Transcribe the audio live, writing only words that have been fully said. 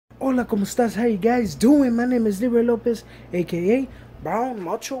Hola, ¿cómo estás? How you guys doing? My name is Libre Lopez, aka Brown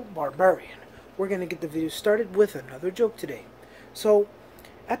Macho Barbarian. We're gonna get the video started with another joke today. So,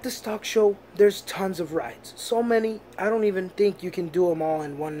 at the stock show, there's tons of rides. So many, I don't even think you can do them all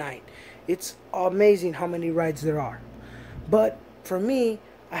in one night. It's amazing how many rides there are. But for me,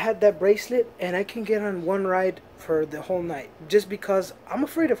 I had that bracelet and I can get on one ride for the whole night just because I'm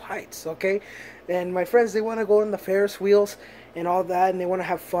afraid of heights, okay? And my friends, they want to go on the Ferris wheels and all that, and they want to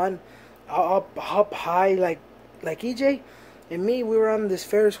have fun up high like EJ and me. We were on this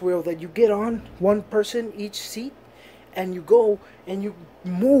Ferris wheel that you get on, one person each seat, and you go and you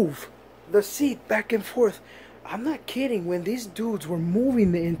move the seat back and forth. I'm not kidding. When these dudes were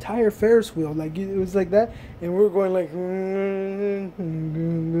moving the entire Ferris wheel, like it was like that, and we were going like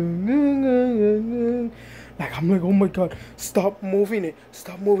I'm like, oh my god, stop moving it,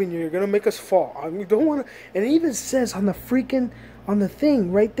 stop moving it, you're gonna make us fall. I mean, don't wanna. And it even says on the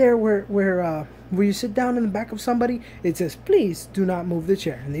thing right there where you sit down in the back of somebody, it says, please do not move the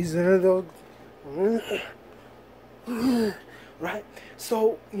chair. And these are those right.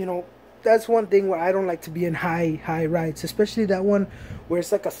 So that's one thing where I don't like to be in high rides, especially that one where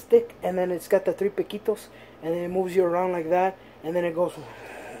it's like a stick and then it's got the three piquitos and then it moves you around like that and then it goes,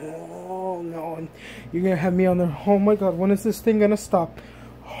 oh no, and you're gonna have me on there, oh my god, when is this thing gonna stop?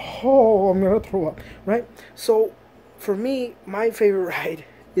 Oh, I'm gonna throw up, right? So for me, my favorite ride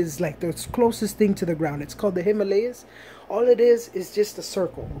is like the closest thing to the ground. It's called the Himalayas. All it is just a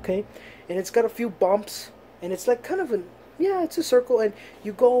circle, okay? And it's got a few bumps and it's like kind of it's a circle, and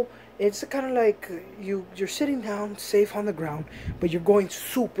you go. It's kind of like you're sitting down safe on the ground, but you're going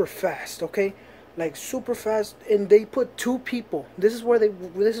super fast, okay? Like super fast, and they put two people. This is where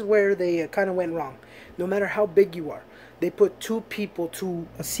they kind of went wrong. No matter how big you are, they put two people to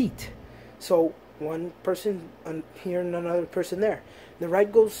a seat. So one person here and another person there. The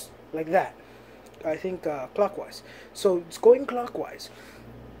ride goes like that. I think clockwise. So it's going clockwise,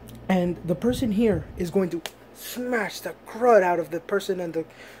 and the person here is going to smash the crud out of the person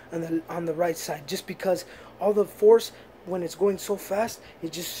on the right side, just because all the force, when it's going so fast,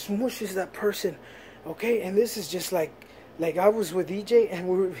 it just smooshes that person, okay? And this is just like I was with EJ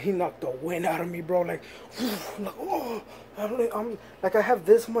and he knocked the wind out of me, bro. Like oh, I'm like, I have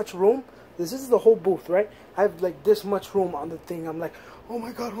this much room. This is the whole booth, right? I have like this much room on the thing. I'm like, oh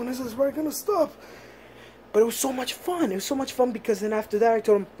my god, when is this ride gonna stop? But it was so much fun. It was so much fun because then after that I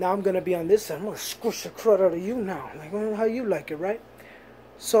told him, now I'm going to be on this side. I'm going to squish the crud out of you now. Like, how you like it, right?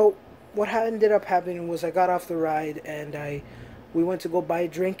 So what ended up happening was I got off the ride and we went to go buy a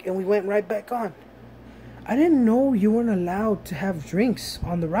drink and we went right back on. I didn't know you weren't allowed to have drinks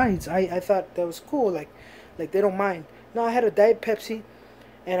on the rides. I thought that was cool. Like they don't mind. No, I had a Diet Pepsi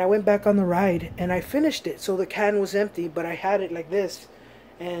and I went back on the ride and I finished it. So the can was empty, but I had it like this.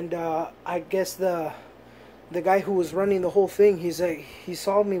 And I guess the guy who was running the whole thing, he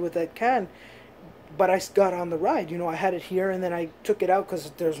saw me with that can, but I got on the ride. I had it here and then I took it out because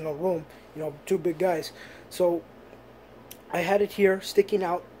there's no room. Two big guys. So I had it here sticking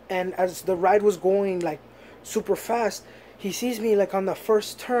out, and as the ride was going like super fast, he sees me like on the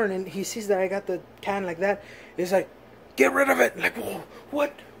first turn and he sees that I got the can like that. He's like, get rid of it. Like, whoa,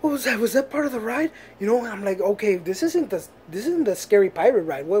 what was that? Was that part of the ride? And I'm like, okay, this isn't the scary pirate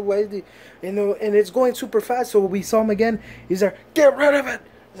ride. Why is the, and it's going super fast. So we saw him again. He's like, get rid of it.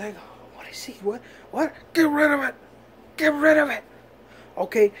 I was like, what is he? What? Get rid of it. Get rid of it.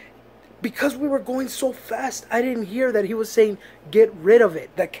 Okay, because we were going so fast, I didn't hear that he was saying, get rid of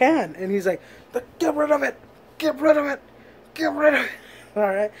it, the can. And he's like, get rid of it. Get rid of it. Get rid of it.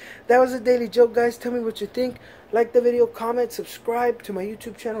 Alright, that was a daily joke, guys. Tell me what you think. Like the video, comment, subscribe to my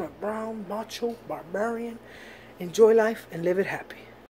YouTube channel at Brown Macho Barbarian. Enjoy life and live it happy.